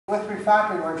With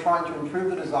refactoring, we're trying to improve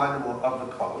the design of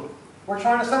the code. We're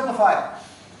trying to simplify it.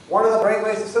 One of the great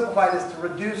ways to simplify it is to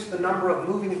reduce the number of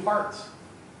moving parts,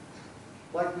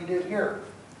 like we did here.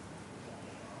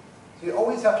 So you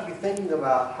always have to be thinking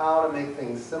about how to make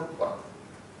things simpler.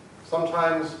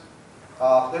 Sometimes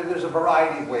there's a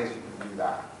variety of ways you can do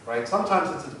that, right?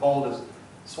 Sometimes it's as bold as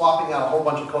swapping out a whole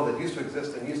bunch of code that used to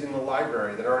exist and using the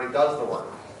library that already does the work,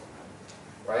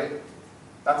 right?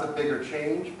 That's a bigger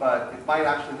change, but it might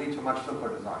actually lead to a much simpler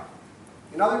design.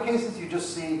 In other cases, you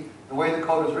just see the way the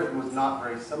code was written was not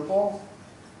very simple,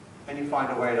 and you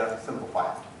find a way to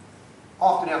simplify it.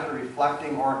 Often after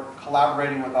reflecting or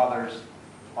collaborating with others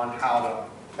on how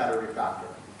to better refactor.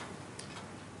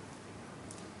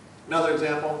 Another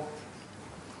example,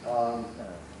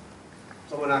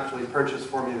 someone actually purchased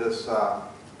for me this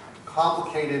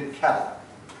complicated kettle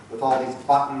with all these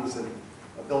buttons and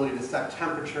ability to set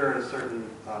temperature at a certain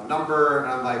number,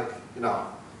 and I'm like,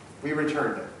 we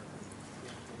returned it.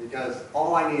 Because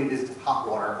all I needed is hot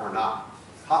water or not.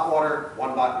 Hot water,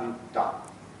 one button, done.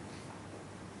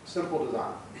 Simple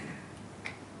design.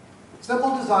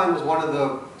 Simple design was one of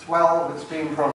the 12 extreme programs